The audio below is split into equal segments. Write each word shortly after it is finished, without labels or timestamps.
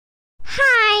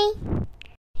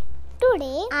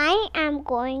Today I am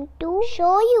going to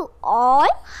show you all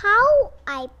how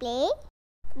I play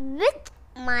with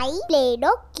my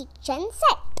Play-Doh kitchen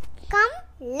set. Come,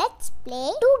 let's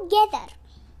play together.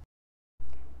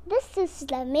 This is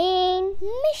the main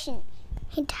machine.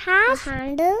 It has a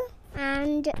handle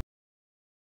and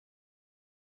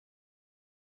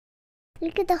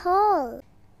look at the hole.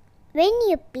 When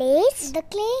you place the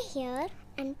clay here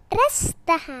and press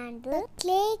the handle, the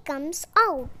clay comes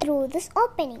out through this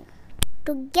opening.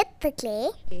 To get the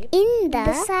clay in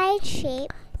the side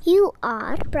shape, you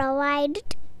are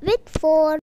provided with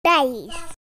 4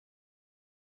 dies.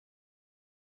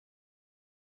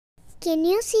 Can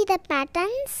you see the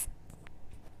patterns?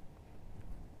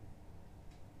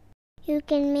 You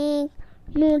can make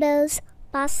noodles,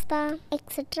 pasta,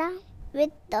 etc. with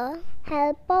the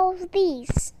help of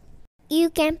these.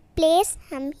 You can place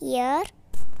them here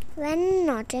when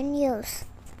not in use.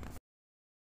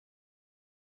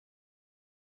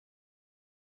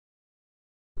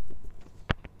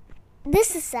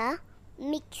 This is a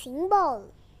mixing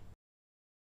bowl.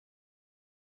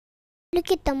 Look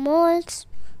at the molds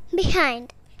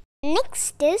behind.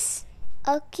 Next is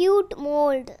a cute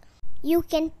mold. You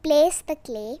can place the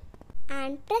clay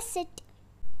and press it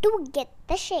to get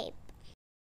the shape.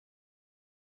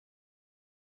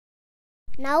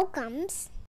 Now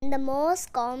comes the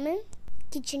most common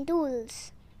kitchen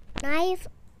tools: knife,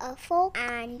 a fork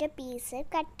and a pizza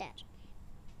cutter.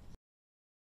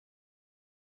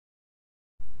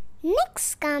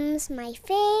 Next comes my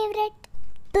favorite,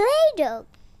 Play-Doh.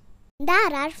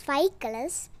 There are 5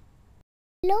 colors: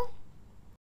 yellow,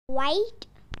 white,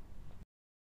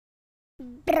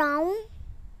 brown,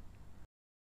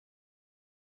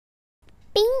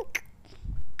 pink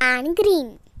and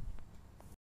green.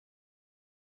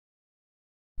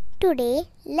 Today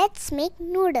let's make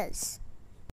noodles.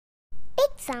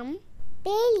 Take some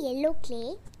pale yellow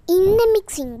clay in the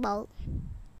mixing bowl.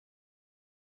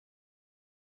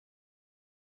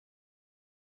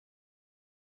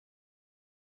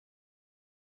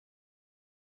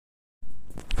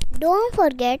 Don't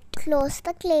forget to close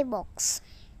the clay box.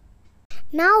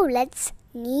 Now let's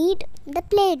knead the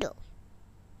Play-Doh.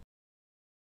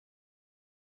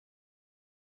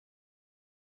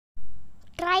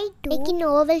 Try to make an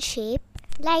oval shape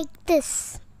like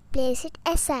this. Place it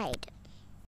aside.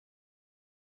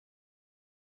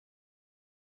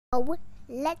 Now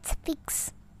let's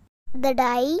fix the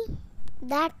die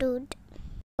that would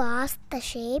pass the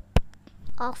shape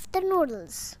of the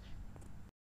noodles.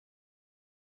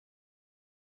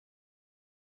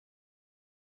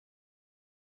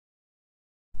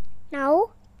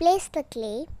 Now place the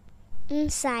clay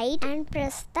inside and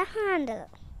press the handle.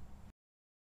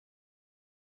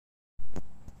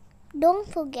 Don't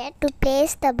forget to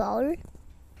place the bowl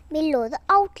below the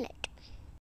outlet.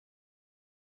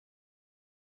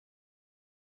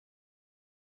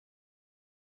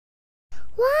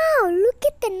 Wow, look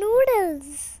at the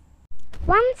noodles!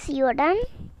 Once you're done,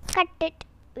 cut it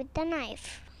with a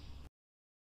knife.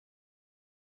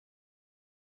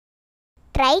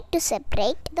 Try to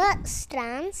separate the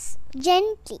strands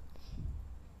gently.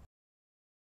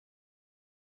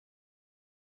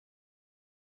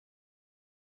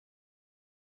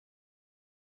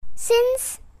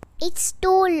 Since it's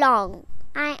too long,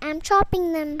 I am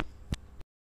chopping them.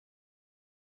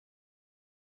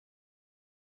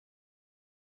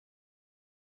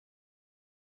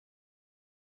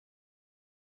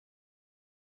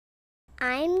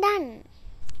 I'm done.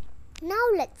 Now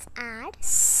let's add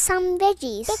some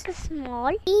veggies. Take a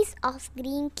small piece of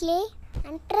green clay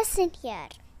and press it here.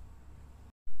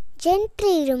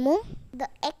 Gently remove the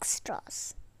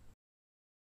extras.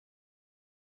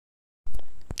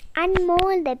 And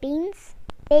mold the beans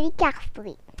very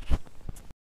carefully.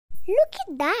 Look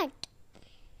at that!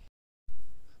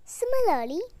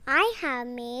 Similarly, I have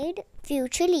made few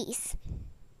chilies.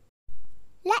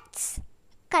 Let's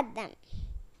cut them.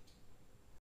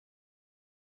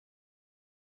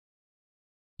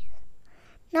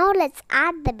 Now let's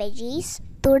add the veggies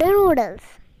to the noodles.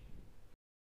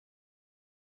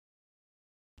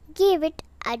 Give it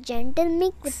a gentle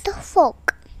mix with the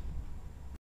fork.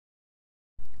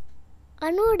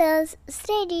 Our noodles is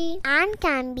ready and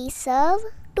can be served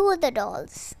to the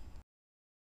dolls.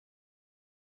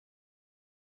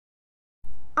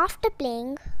 After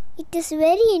playing, it is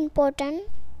very important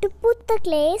to put the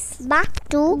clays back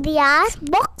to their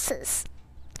boxes.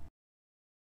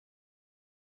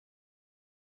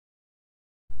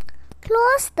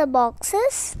 Close the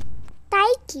boxes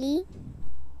tightly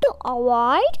to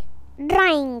avoid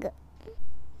drying.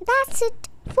 That's it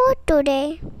for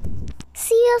today.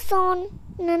 See you soon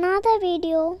in another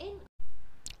video.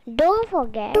 Don't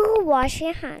forget to wash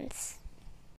your hands.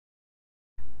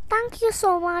 Thank you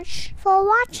so much for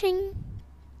watching.